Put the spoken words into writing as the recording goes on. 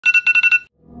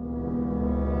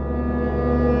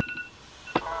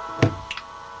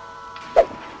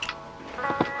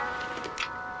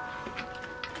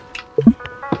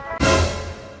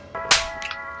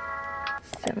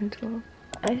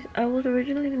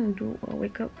gonna do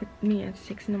wake up with me at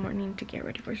 6 in the morning to get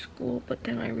ready for school, but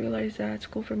then I realized that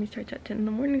school for me starts at 10 in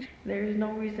the morning. There is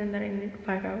no reason that I need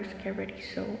 5 hours to get ready,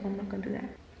 so I'm not gonna do that.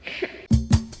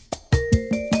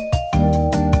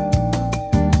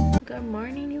 Good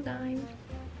morning, you guys.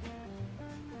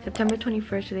 September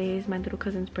 21st, today is my little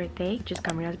cousin's birthday, just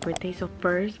Camira's birthday. So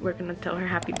first we're gonna tell her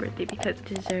happy birthday because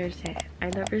she deserves it. I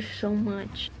love her so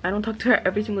much. I don't talk to her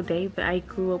every single day, but I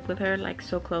grew up with her like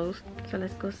so close. So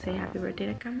let's go say happy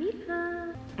birthday to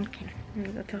Camila. Okay, I'm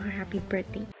gonna go tell her happy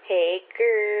birthday. Hey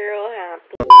girl,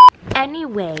 happy.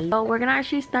 Anyway, so we're gonna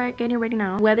actually start getting ready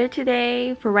now. Weather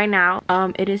today, for right now,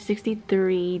 it is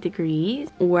 63 degrees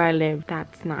where I live.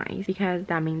 That's nice because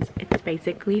that means it's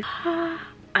basically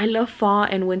I love fall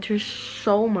and winter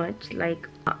so much. Like,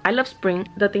 I love spring.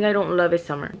 The thing I don't love is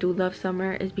summer. I do love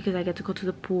summer is because I get to go to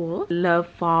the pool. Love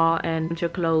fall and winter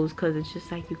clothes because it's just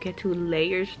like you get to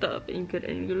layer stuff and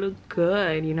you look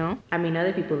good, you know? I mean,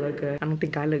 other people look good. I don't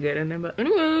think I look good in them, but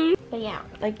anyway. But yeah,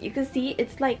 like you can see,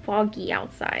 it's like foggy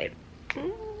outside.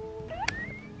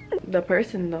 The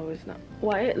person though is not.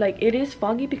 Why? Like, it is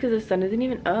foggy because the sun isn't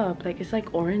even up. Like, it's like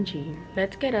orangey.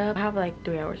 Let's get up. I have like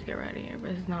 3 hours to get ready,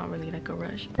 but it's not really like a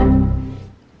rush.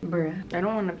 Bruh, I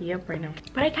don't want to be up right now,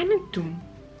 but I kind of do.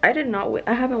 I did not wait.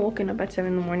 I haven't woken up at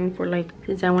 7 in the morning for like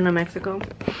since I went to Mexico.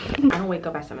 I don't wake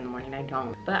up at 7 in the morning. I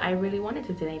don't, but I really wanted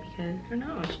to today because I don't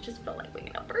know, I just felt like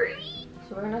waking up early.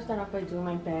 So we're gonna start off by doing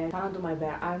my bed. If I don't do my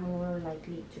bed, I'm more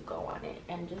likely to go on it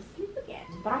and just sleep again.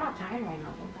 But I'm not tired right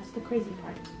now though. That's the crazy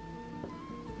part.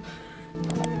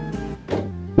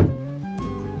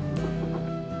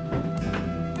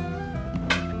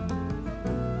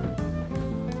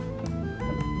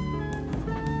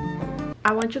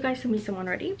 I want you guys to meet someone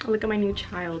already. Look at my new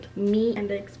child, me and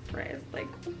the Express. Like,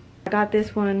 I got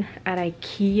this one at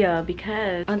IKEA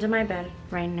because under my bed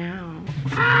right now,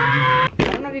 I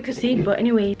don't know if you can see, but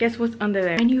anyway, guess what's under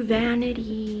there? My new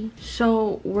vanity.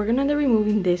 So we're gonna be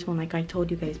removing this one like I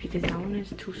told you guys because that one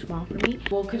is too small for me.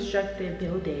 We'll construct it,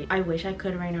 build it. I wish I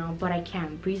could right now, but I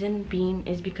can't. Reason being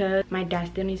is because my dad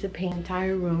still needs to paint the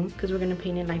entire room because we're gonna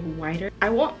paint it like whiter. I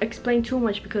won't explain too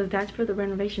much because that's for the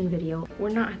renovation video. We're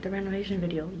not at the renovation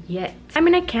video yet. I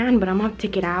mean, I can, but I'm gonna have to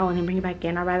take it out and then bring it back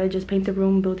in. I'd rather just paint the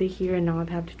room, build it here, and not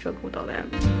have to struggle with all that.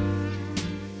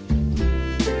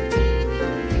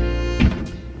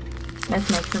 Let's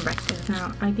make some breakfast.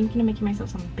 Now, I'm thinking of making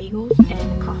myself some bagels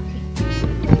and coffee.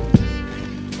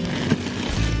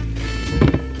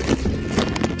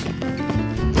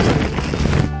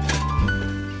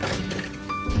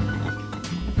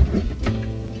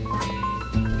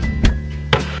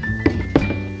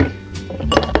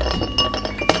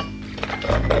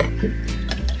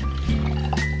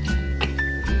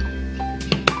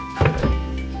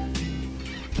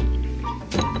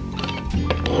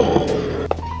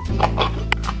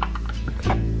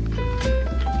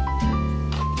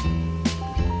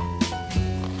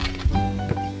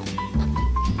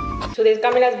 Today's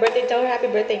Camila's birthday. Tell her happy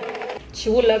birthday. She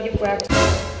will love you forever.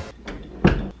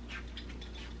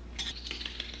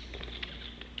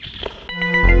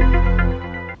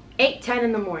 8:10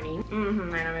 in the morning.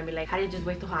 I know, maybe like, how did you just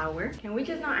waste a whole hour? Can we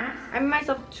just not ask? I made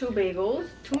myself 2 bagels,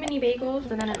 too many bagels,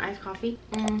 and then an iced coffee.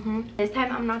 This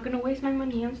time I'm not gonna waste my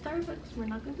money on Starbucks. We're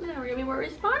not gonna do that. We're gonna be more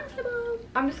responsible.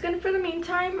 I'm just gonna, for the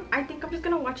meantime, I think I'm just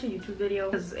gonna watch a YouTube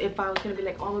video. Because if I was gonna be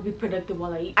like, oh, I'll be productive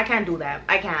while I eat, I can't do that.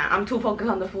 I can't. I'm too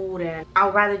focused on the food, and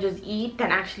I'll rather just eat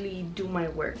than actually do my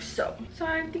work. So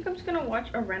I think I'm just gonna watch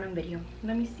a random video.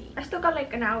 Let me see. I still got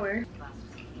like an hour.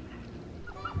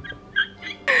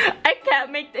 I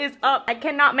can't make this up. I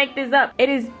cannot make this up. It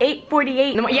is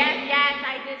 8:48. Yes,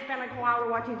 I did spend like a whole hour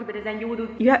watching YouTube videos, and you would do.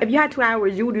 If you had 2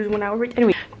 hours, you would do 1 hour.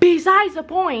 Anyway, besides the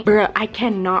point, bruh, I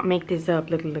cannot make this up.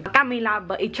 Look. Camila,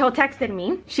 but Icho texted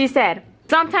me. She said,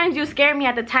 sometimes you scare me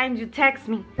at the times you text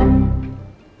me,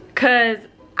 cause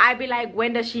I be like,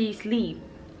 when does she sleep?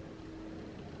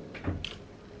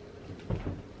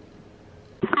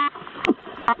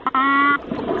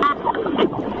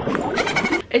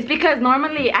 It's because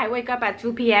normally I wake up at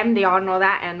 2 p.m. They all know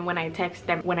that, and when I text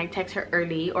her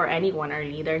early or anyone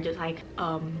early, they're just like,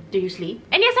 do you sleep?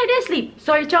 And yes, I did sleep.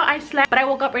 So I slept, but I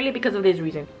woke up early because of this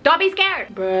reason. Don't be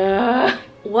scared. Bruh.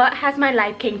 What has my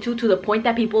life came to the point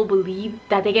that people believe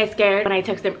that they get scared when I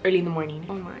text them early in the morning?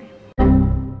 Oh my.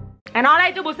 And all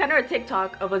I did was send her a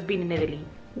TikTok of us being in Italy.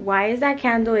 Why is that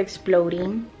candle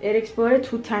exploding? It exploded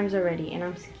 2 times already and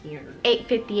I'm scared.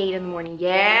 8:58 in the morning.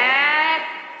 Yes!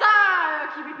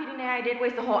 Keep repeating it. I did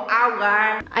waste a whole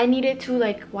hour. I needed to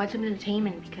like watch some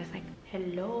entertainment because like,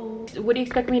 hello. Would you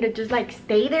expect me to just like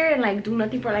stay there and like do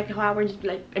nothing for like a whole hour and just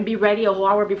like and be ready a whole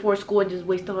hour before school and just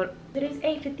waste a whole It is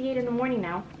 8:58 in the morning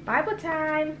now. Bible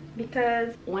time.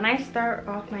 Because when I start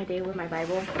off my day with my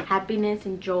Bible, happiness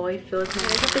and joy fills me.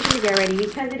 Let's officially get ready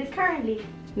because it is currently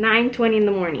 9:20 in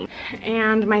the morning.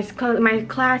 And my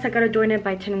class, I gotta join it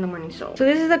by 10 in the morning. So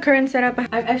this is the current setup. I'm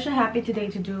extra happy today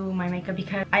to do my makeup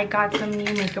because I got some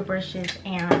new makeup brushes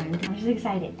and I'm just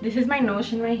excited. This is my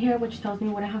Notion right here, which tells me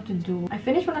what I have to do. I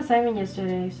finished one assignment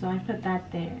yesterday, so I put that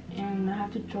there. And I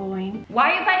have to join.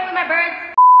 Why are you fighting with my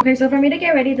birds? Okay, so for me to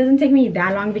get ready, it doesn't take me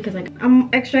that long because like I'm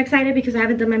extra excited because I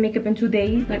haven't done my makeup in 2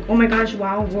 days. Like, oh my gosh,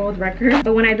 wow, world record.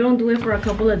 But when I don't do it for a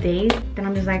couple of days, then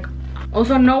I'm just like,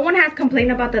 also no one has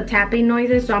complained about the tapping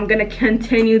noises, so I'm gonna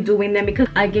continue doing them because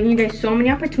I've given you guys so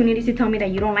many opportunities to tell me that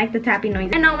you don't like the tapping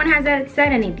noises and no one has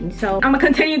said anything, so I'm gonna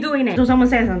continue doing it. So someone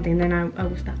says something, then I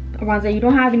will stop. Aranza, you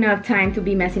don't have enough time to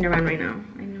be messing around right now.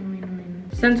 I know.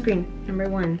 Sunscreen, number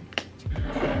 1.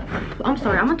 I'm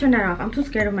sorry, I'm gonna turn that off. I'm too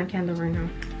scared of my candle right now.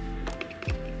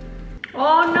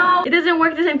 Oh no, it doesn't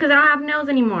work the same because I don't have nails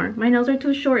anymore. My nails are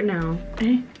too short now.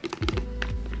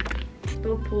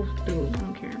 Still pulls through, I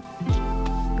don't care.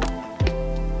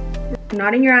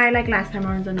 Not in your eye like last time,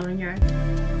 Aranza, not in your eye.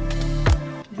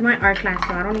 This is my art class,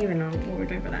 so I don't even know what we're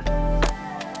doing for that.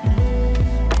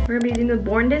 We're gonna be using the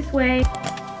Born This Way.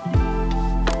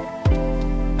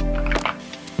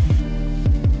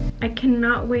 I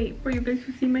cannot wait for you guys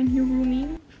to see my new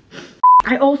roomie.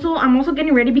 I'm also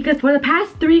getting ready because for the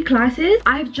past 3 classes,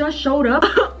 I've just showed up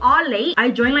all late. I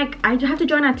have to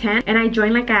join at 10 and I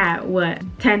joined like at what,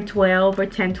 10:12 or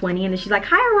 10:20, and then she's like,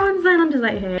 hi Aranza, and I'm just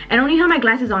like, hey. And I don't even have my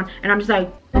glasses on and I'm just like,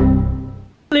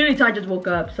 literally, so I just woke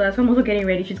up. So that's why I'm also getting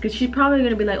ready. She's probably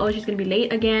gonna be like, oh, she's gonna be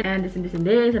late again and this and this and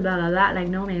this and blah blah blah. Like,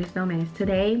 no miss.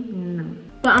 Today, no.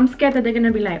 But I'm scared that they're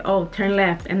gonna be like, oh, turn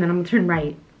left, and then I'm gonna turn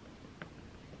right.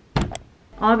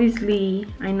 Obviously,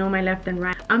 I know my left and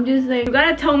right. I'm just like, you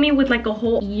gotta tell me with like a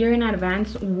whole year in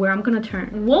advance where I'm gonna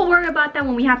turn. We'll worry about that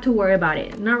when we have to worry about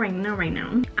it. Not right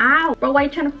now. Ow, bro, why are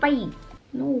you trying to fight?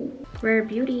 No, Rare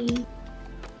Beauty.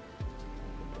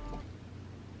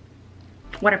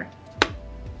 Whatever.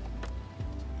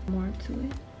 More to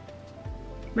it.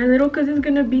 My little cousin's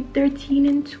gonna be 13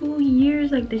 in 2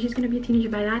 years. Like, she's gonna be a teenager.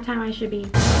 By that time, I should be...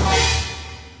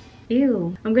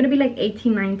 Ew, I'm gonna be like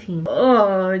 18, 19.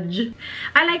 Ugh.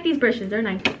 I like these brushes, they're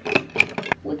nice.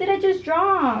 What did I just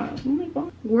draw? Oh my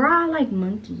god. We're all like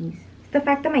monkeys. It's the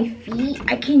fact that my feet,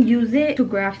 I can use it to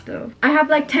grab stuff. I have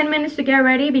like 10 minutes to get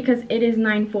ready because it is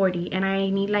 9:40 and I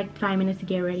need like 5 minutes to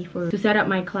get ready to set up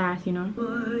my class, you know.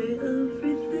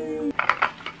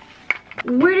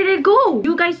 Where did it go?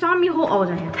 You guys saw me hold, oh,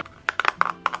 it's right here.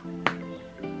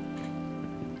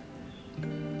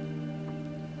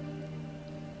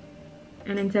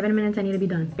 And in 7 minutes I need to be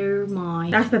done. Oh my.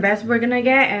 That's the best we're gonna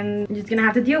get and I'm just gonna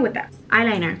have to deal with that.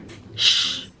 Eyeliner.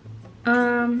 Shh.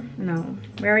 No.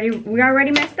 We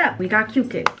already messed up. We got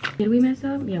Q-tips. Did we mess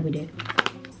up? Yeah, we did.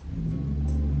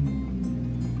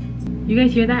 You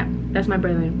guys hear that? That's my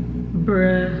brother.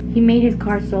 Bruh. He made his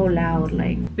car so loud.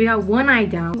 Like, we got one eye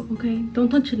down. Okay, don't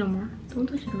touch it no more. Don't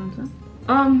touch it, Aranza.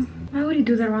 Why would he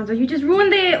do that, Aranza? You just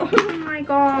ruined it. Oh my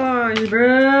gosh,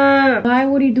 bruh. Why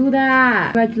would he do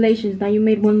that? Congratulations, now you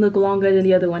made one look longer than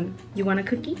the other one. You want a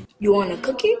cookie? You want a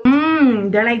cookie?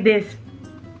 They're like this.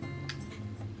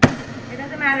 It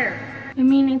doesn't matter. I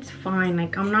mean, it's fine.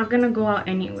 Like, I'm not gonna go out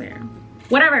anywhere.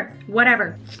 Whatever.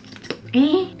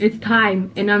 It's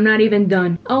time, and I'm not even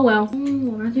done. Oh well.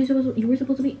 Oh, you were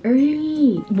supposed to be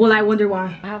early. Well, I wonder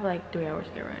why. I have like 3 hours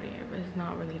to get ready. It's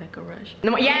not really like a rush.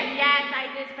 No, yes, I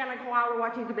just spent like a whole hour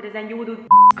watching stupid, and you will do.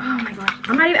 Oh my gosh.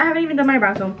 I haven't even done my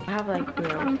brows, so I have like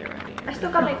 3 hours to get ready. I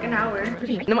still got like an hour.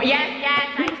 No, yes,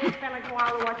 I just spent like a whole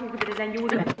hour watching stupid, and you will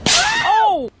do.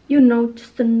 Oh! You know,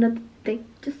 just another day,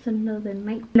 just another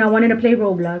night. And I wanted to play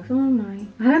Roblox. Oh my.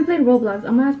 I haven't played Roblox.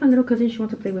 I'm gonna ask my little cousin if she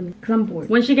wants to play with me because I'm bored.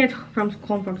 When she gets home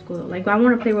from school though. Like, I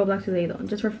want to play Roblox today though,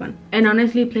 just for fun. And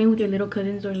honestly, playing with your little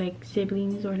cousins or like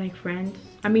siblings or like friends,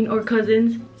 or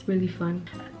cousins, it's really fun.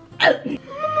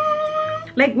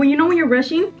 Like, when you're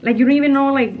rushing, like you don't even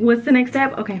know like what's the next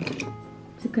step. Okay,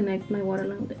 to connect my water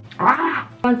line with it.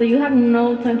 So you have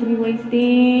no time to be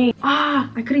wasting. I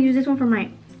could have used this one for my...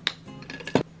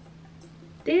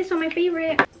 This is my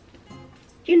favorite.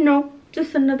 You know,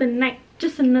 just another night,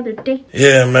 just another day.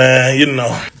 Yeah, man, you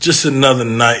know, just another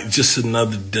night, just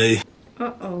another day.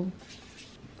 Uh-oh.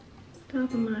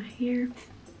 Top of my hair.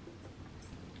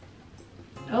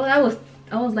 Oh, I was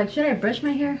like, should I brush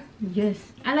my hair? Yes.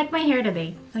 I like my hair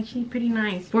today. It's actually pretty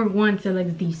nice. For once, it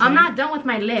looks decent. I'm not done with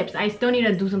my lips. I still need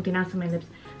to do something else to my lips.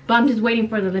 But I'm just waiting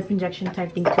for the lip injection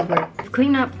type thing to work. Let's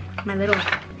clean up my little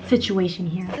situation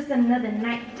here. Just another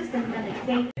night, just another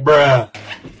day. Bruh.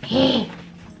 Hey.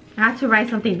 I had to write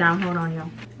something down. Hold on, y'all.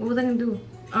 What was I gonna do?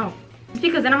 Oh. It's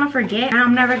because then I'm gonna forget and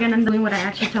I'm never gonna do what I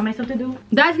actually tell myself to do.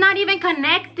 That's not even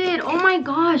connected. Oh my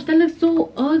gosh, that looks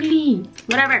so ugly.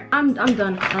 Whatever. I'm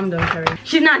done. I'm done, Carrie.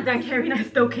 She's not done, Carrie. I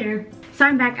still care. So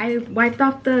I'm back. I wiped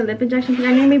off the lip injection because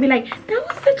I knew maybe like that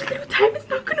was such a little time. It's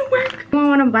not gonna work. You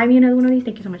wanna buy me another one of these?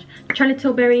 Thank you so much. Charlotte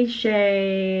Tilbury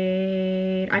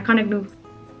shade Iconic Nude.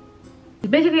 It's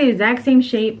basically the exact same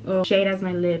shade as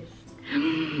my lips.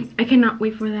 I cannot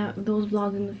wait for those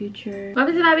vlogs in the future.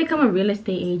 Obviously, if I become a real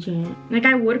estate agent, like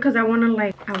I would, because I want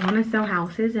to sell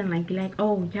houses and like be like,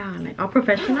 oh yeah, like all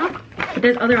professional. But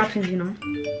there's other options, you know.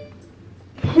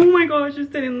 Oh my gosh,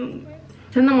 it's 10 in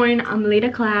the morning. I'm late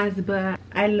at class, but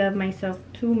I love myself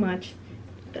too much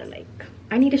that like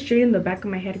I need to straighten the back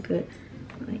of my head good,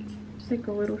 like just like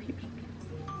a little here.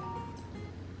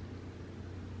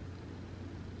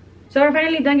 So we're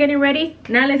finally done getting ready.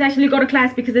 Now let's actually go to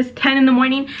class because it's 10 in the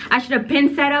morning. I should have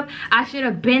been set up. I should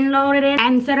have been loaded in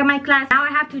and set up my class. Now I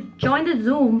have to join the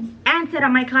Zoom and set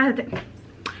up my class.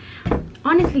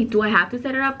 Honestly, do I have to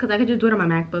set it up? Because I could just do it on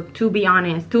my MacBook, to be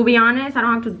honest. To be honest, I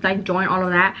don't have to like join all of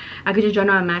that. I could just join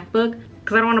on my MacBook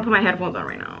because I don't want to put my headphones on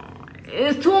right now.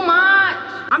 It's too much.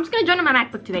 I'm just gonna join on my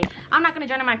MacBook today. I'm not gonna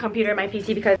join on my computer, my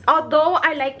PC, because although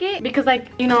I like it, because like,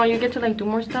 you know, you get to like do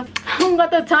more stuff, I don't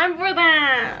got the time for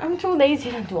that. I'm too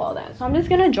lazy to do all that. So I'm just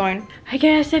gonna join, I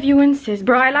guess, if you insist.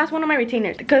 Bro, I lost one of my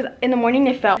retainers because in the morning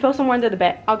it fell somewhere under the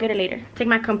bed. I'll get it later. Take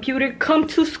my computer, come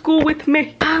to school with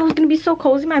me. Oh, it's gonna be so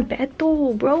cozy in my bed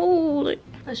though, bro.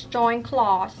 Let's join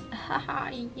class.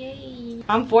 Yay.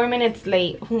 I'm 4 minutes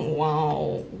late.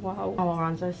 Wow.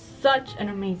 Wow. Does such an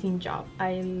amazing job.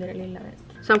 I literally love it.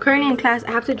 So I'm currently in class.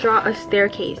 I have to draw a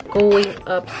staircase going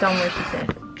up somewhere, she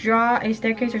said. Draw a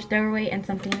staircase or stairway and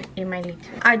something it might lead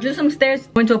to. I drew some stairs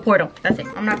going to a portal. That's it.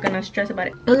 I'm not gonna stress about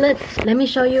it. But let me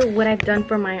show you what I've done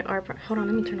for my art. Hold on,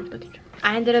 let me turn off the teacher.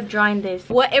 I ended up drawing this.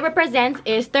 What it represents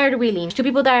is third wheeling. Two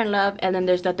people that are in love and then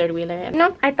there's the third wheeler.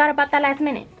 No, I thought about that last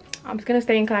minute. I'm just gonna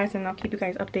stay in class and I'll keep you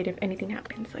guys updated if anything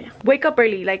happens. So yeah, wake up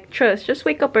early, like trust, just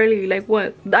wake up early. Like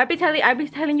what I be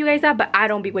telling you guys that, but I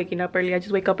don't be waking up early. I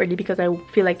just wake up early because I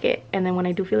feel like it, and then when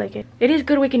I do feel like it, it is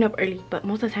good waking up early, but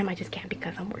most of the time I just can't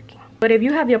because I'm working. But if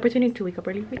you have the opportunity to wake up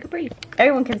early, wake up early.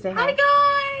 Everyone can say hi.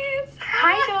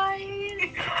 Hi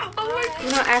guys. Oh my god. I'm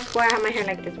gonna ask why I have my hair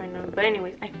like this right now, but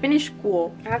anyways, I finished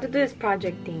school. I have to do this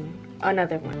project thing.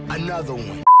 Another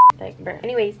one. Like, bro.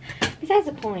 Anyways, besides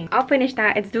the point, I'll finish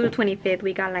that. It's due the 25th.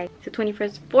 We got like the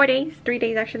 21st, 4 days, 3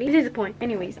 days actually. This is the point.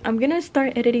 Anyways, I'm gonna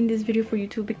start editing this video for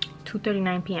YouTube at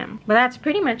 2:39 p.m. But that's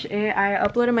pretty much it. I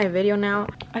uploaded my video now.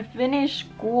 I finished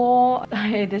school.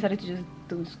 I decided to just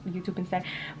do YouTube instead,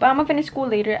 but I'm gonna finish school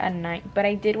later at night. But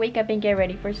I did wake up and get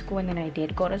ready for school, and then I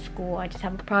did go to school. I just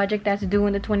have a project that's due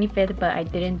on the 25th, but I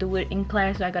didn't do it in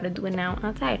class, so I gotta do it now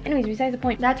outside. Anyways, besides the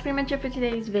point, that's pretty much it for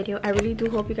today's video. I really do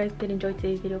hope you guys did enjoy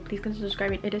today's video. Please consider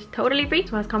subscribing. It is totally free.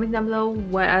 So comment down below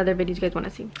what other videos you guys want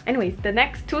to see. Anyways, the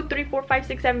next 2, 3, 4, 5,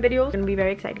 6, 7 videos are gonna be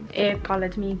very exciting if God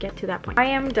lets me get to that point. I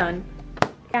am done.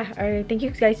 Yeah, alright, thank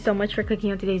you guys so much for clicking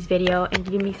on today's video and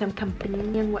giving me some company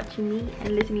and watching me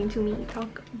and listening to me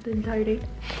talk the entire day.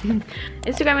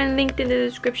 Instagram and linked in the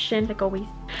description, like always.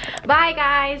 Bye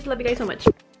guys, love you guys so much.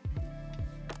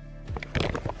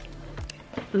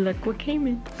 Look what came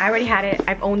in. I already had it.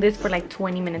 I've owned this for like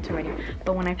 20 minutes already,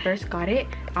 but when I first got it,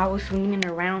 I was swinging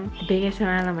around, the biggest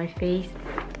smile on my face.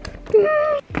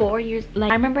 4 years,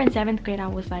 like I remember in 7th grade I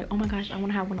was like, oh my gosh, I want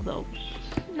to have one of those.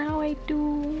 Now I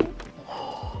do.